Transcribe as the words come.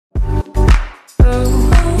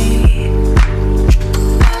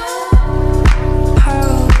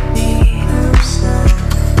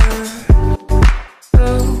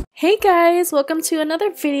guys, welcome to another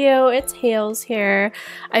video. It's Hales here.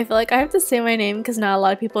 I feel like I have to say my name because not a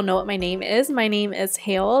lot of people know what my name is. My name is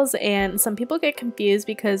Hales and some people get confused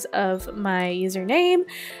because of my username.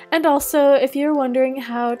 And also if you're wondering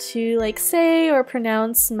how to say or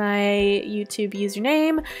pronounce my YouTube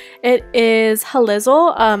username, it is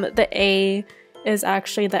Lizzle. The A is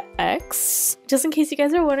actually the X. Just in case you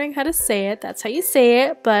guys are wondering how to say it, that's how you say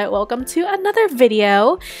it. But welcome to another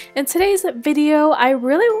video. In today's video, I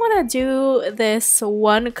really want to do this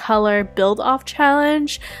one color build off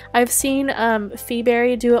challenge. I've seen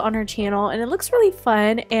Feeberry do it on her channel and it looks really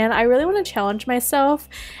fun and I really want to challenge myself.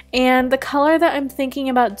 And the color that I'm thinking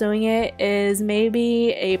about doing it is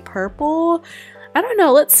maybe a purple. I don't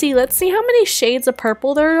know, let's see how many shades of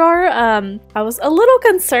purple there are. I was a little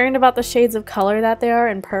concerned about the shades of color that there are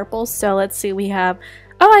in purple, so let's see, we have,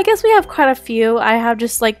 oh, I guess we have quite a few. I have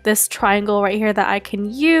just like this triangle right here that I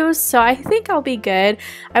can use, so I think I'll be good.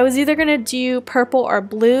 I was either gonna do purple or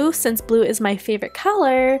blue since blue is my favorite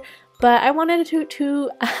color, but I wanted to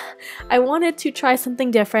try something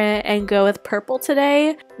different and go with purple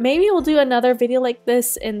today. Maybe we'll do another video like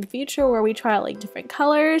this in the future where we try out like different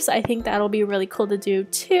colors. I think that'll be really cool to do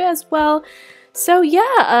too as well. So yeah,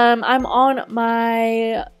 I'm on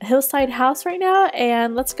my hillside house right now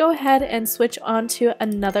and let's go ahead and switch on to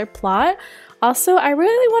another plot. Also, I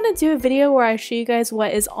really want to do a video where I show you guys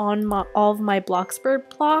what is on all of my Bloxburg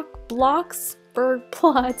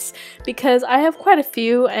plots because I have quite a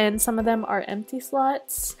few and some of them are empty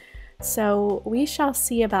slots, so we shall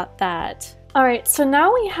see about that. Alright, so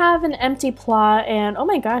now we have an empty plot and oh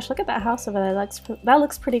my gosh, look at that house over there. That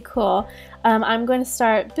looks pretty cool. I'm going to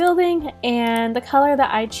start building and the color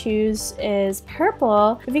that I choose is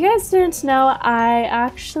purple. If you guys didn't know, I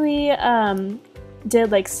actually did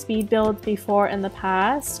like speed builds before in the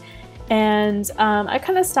past and I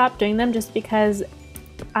kind of stopped doing them just because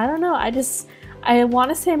I don't know, I want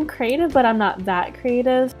to say I'm creative, but I'm not that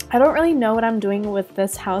creative. I don't really know what I'm doing with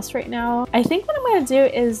this house right now. I think what I'm going to do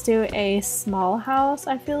is do a small house,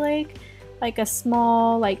 I feel like a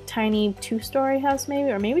small, like tiny 2-story house maybe,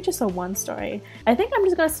 or maybe just a 1-story. I think I'm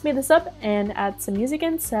just going to speed this up and add some music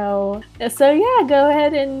in, so yeah, go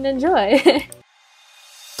ahead and enjoy.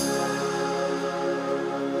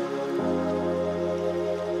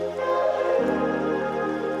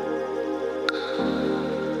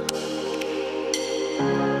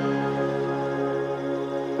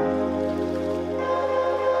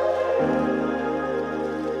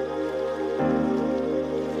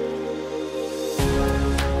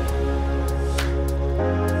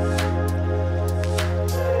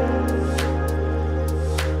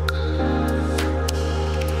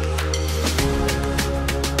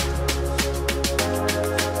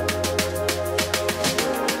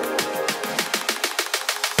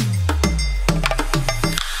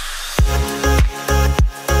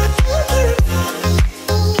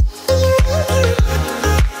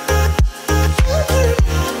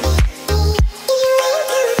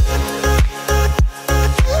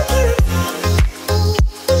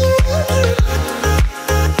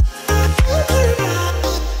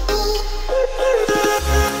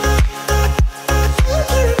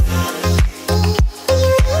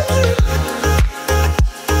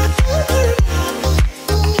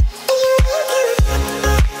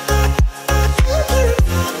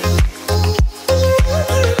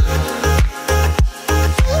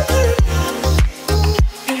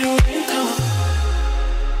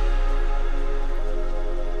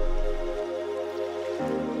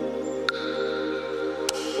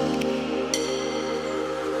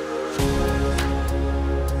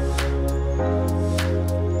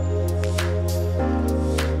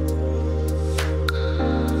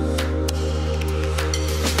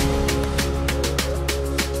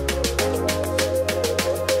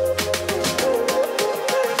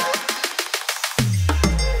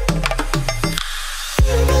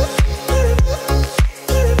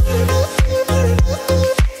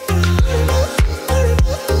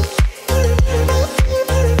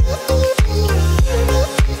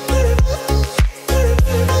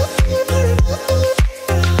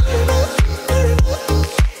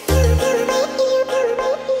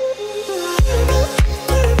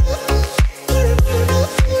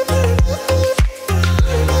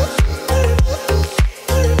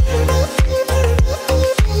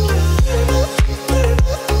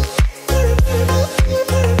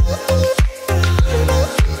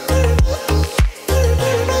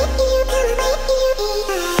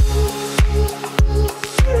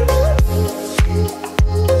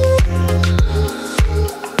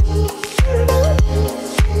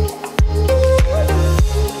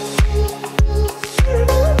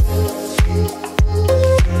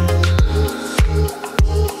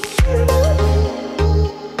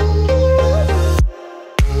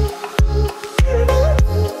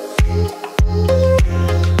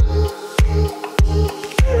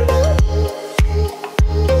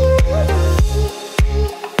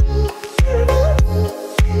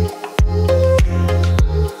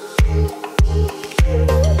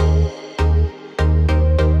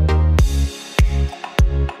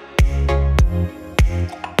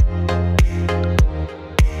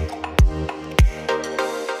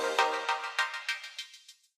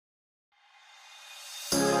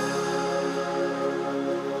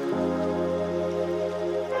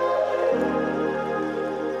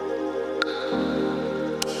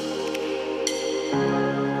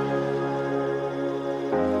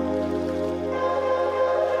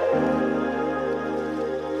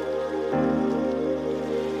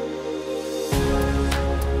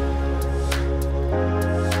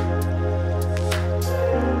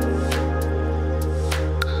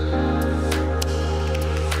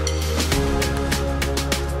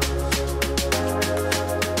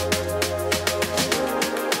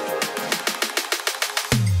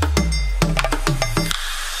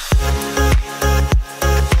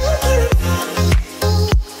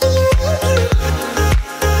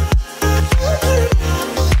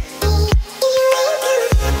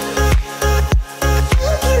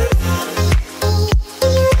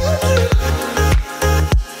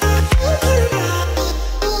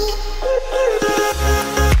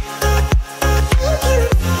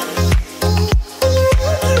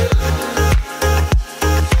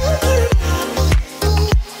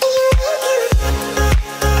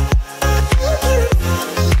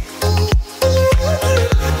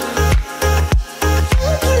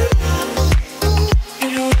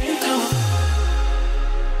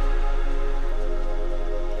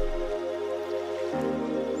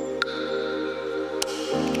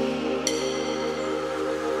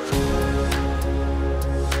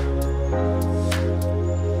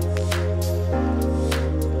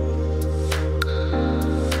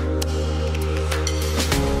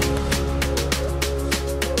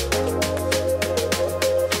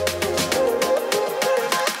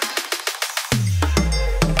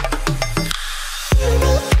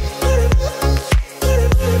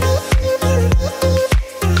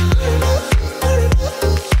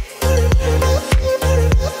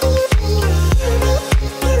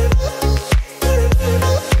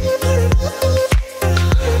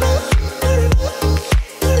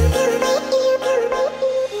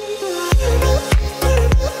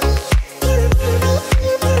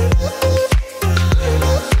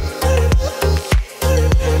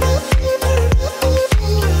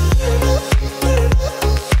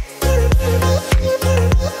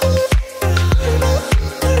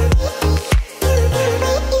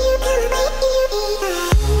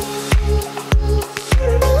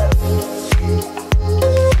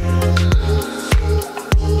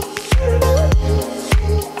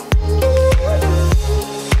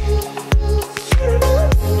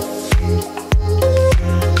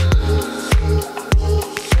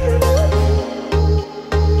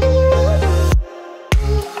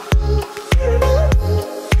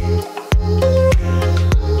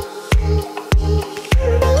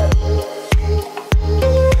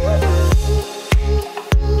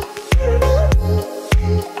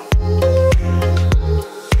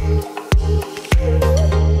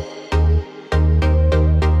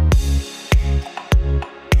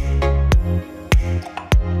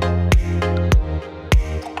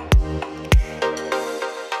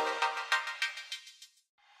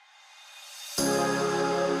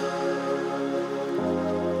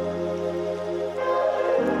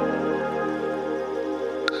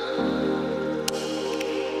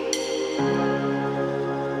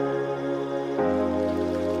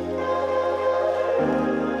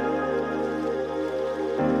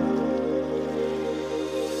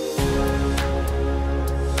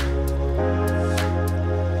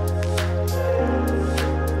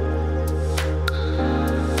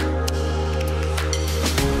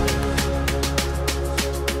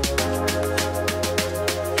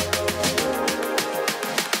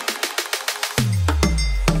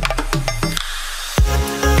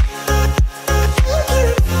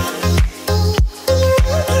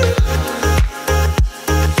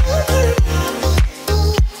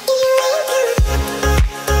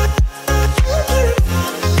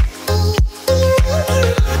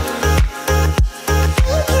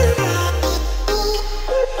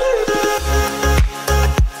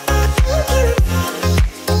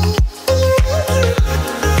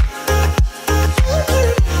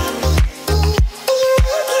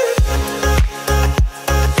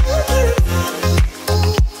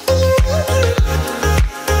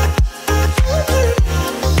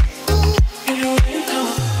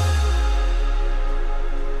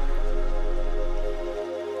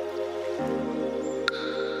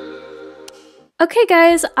 Okay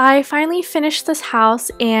guys, I finally finished this house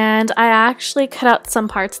and I actually cut out some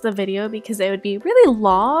parts of the video because it would be really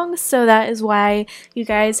long, so that is why you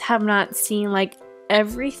guys have not seen like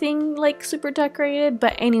everything like super decorated.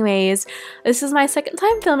 But anyways, this is my second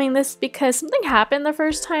time filming this because something happened the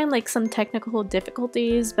first time, like some technical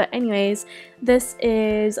difficulties. But anyways, this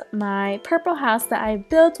is my purple house that I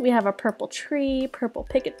built. We have a purple tree, purple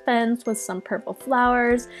picket fence with some purple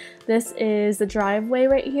flowers. This is the driveway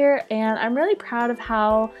right here, and I'm really proud of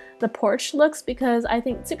how the porch looks because I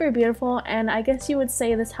think it's super beautiful. And I guess you would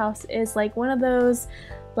say this house is like one of those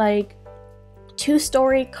like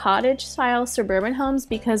two-story cottage style suburban homes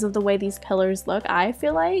because of the way these pillars look, I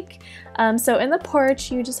feel like. So in the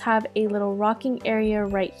porch you just have a little rocking area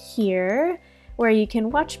right here where you can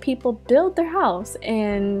watch people build their house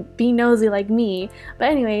and be nosy like me. But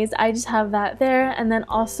anyways, I just have that there, and then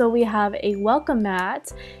also we have a welcome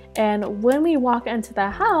mat. And when we walk into the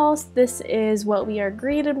house, this is what we are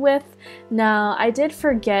greeted with. Now, I did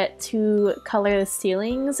forget to color the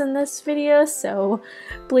ceilings in this video, so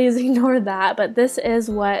please ignore that. But this is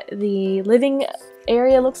what the living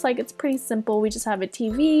area looks like. It's pretty simple. We just have a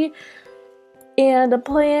TV and a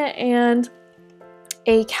plant and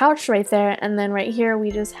a couch right there. And then right here,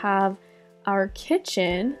 we just have our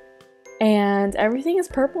kitchen. And everything is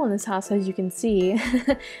purple in this house, as you can see.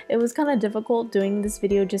 It was kind of difficult doing this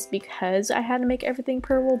video just because I had to make everything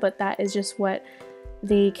purple, but that is just what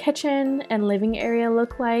the kitchen and living area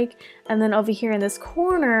look like. And then over here in this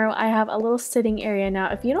corner, I have a little sitting area.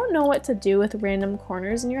 Now, if you don't know what to do with random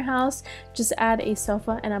corners in your house, just add a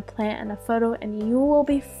sofa and a plant and a photo and you will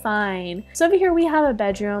be fine. So over here we have a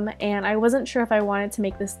bedroom, and I wasn't sure if I wanted to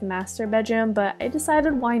make this the master bedroom, but I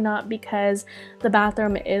decided why not, because the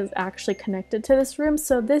bathroom is actually connected to this room.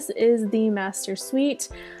 So this is the master suite.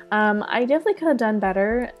 I definitely could have done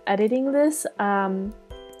better editing this.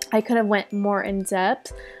 I could have went more in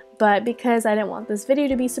depth, but because I didn't want this video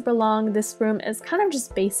to be super long, this room is kind of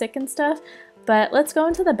just basic and stuff. But let's go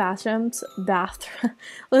into the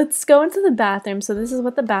let's go into the bathroom. So this is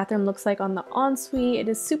what the bathroom looks like on the ensuite. It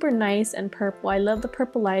is super nice and purple. I love the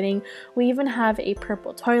purple lighting. We even have a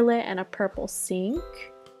purple toilet and a purple sink.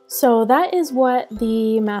 So that is what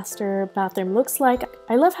the master bathroom looks like.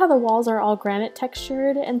 I love how the walls are all granite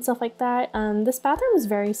textured and stuff like that. This bathroom is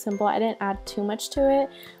very simple. I didn't add too much to it,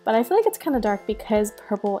 but I feel like it's kind of dark because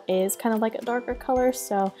purple is kind of like a darker color.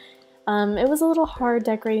 So it was a little hard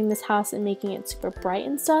decorating this house and making it super bright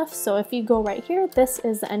and stuff. So if you go right here, this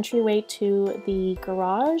is the entryway to the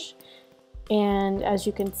garage. And as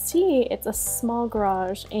you can see, it's a small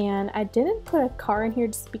garage, and I didn't put a car in here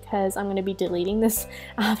just because I'm going to be deleting this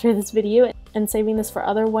after this video and saving this for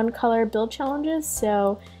other one color build challenges.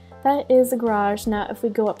 So that is the garage. Now if we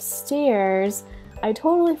go upstairs, I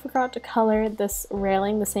totally forgot to color this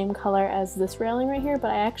railing the same color as this railing right here,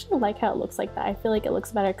 but I actually like how it looks like that. I feel like it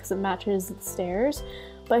looks better because it matches the stairs.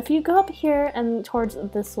 But if you go up here and towards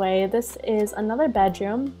this way, this is another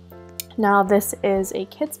bedroom. Now this is a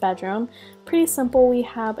kid's bedroom. Pretty simple. We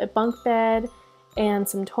have a bunk bed and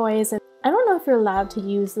some toys. And I don't know if you're allowed to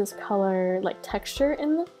use this color like texture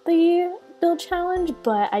in the build challenge,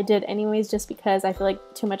 but I did anyways just because I feel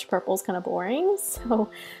like too much purple is kind of boring. So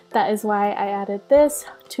that is why I added this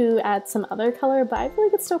to add some other color, but I feel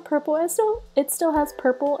like it's still purple. It still has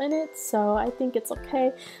purple in it, so I think it's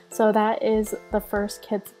okay. So that is the first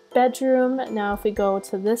kid's bedroom. Now if we go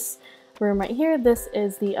to this room right here, this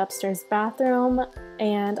is the upstairs bathroom,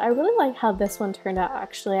 and I really like how this one turned out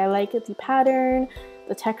actually. I like the pattern,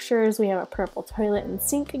 the textures. We have a purple toilet and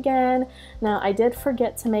sink again. Now I did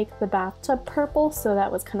forget to make the bathtub purple, so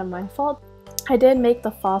that was kind of my fault. I did make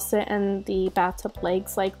the faucet and the bathtub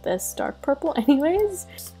legs like this dark purple anyways.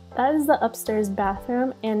 That is the upstairs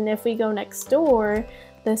bathroom, and if we go next door,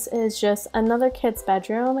 this is just another kid's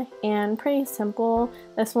bedroom and pretty simple.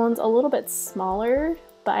 This one's a little bit smaller,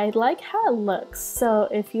 but I like how it looks. So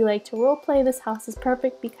if you like to role play, this house is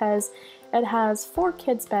perfect because it has 4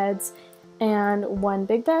 kids' beds and 1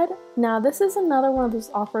 big bed. Now this is another one of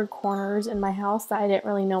those awkward corners in my house that I didn't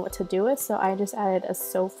really know what to do with, so I just added a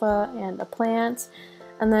sofa and a plant.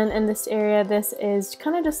 And then in this area, this is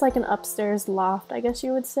kind of just like an upstairs loft, I guess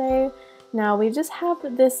you would say. Now we just have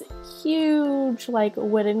this huge like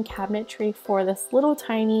wooden cabinetry for this little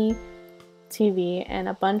tiny TV and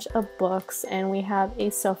a bunch of books, and we have a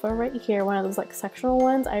sofa right here, one of those like sectional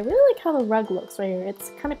ones. I really like how the rug looks right here.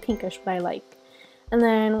 It's kind of pinkish, but I like. And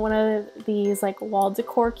then one of these like wall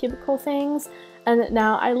decor cubicle things. And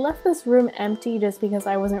now I left this room empty just because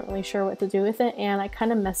I wasn't really sure what to do with it, and I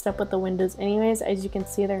kind of messed up with the windows anyways. As you can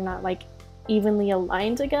see, they're not like evenly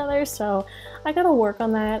aligned together, so I gotta work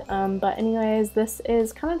on that. But anyways, this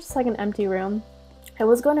is kind of just like an empty room. I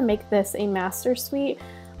was going to make this a master suite,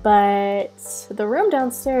 but the room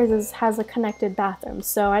downstairs has a connected bathroom,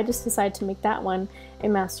 so I just decided to make that one a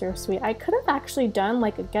master suite. I could have actually done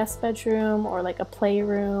like a guest bedroom or like a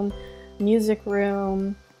playroom, music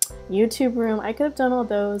room, YouTube room. I could have done all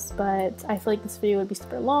those, but I feel like this video would be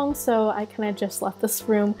super long, so I kind of just left this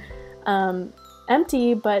room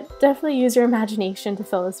empty, but definitely use your imagination to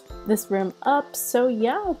fill this room up. So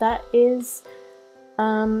yeah, that is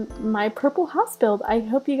my purple house build. I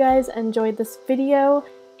hope you guys enjoyed this video,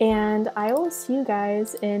 and I will see you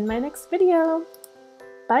guys in my next video.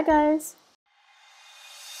 Bye guys!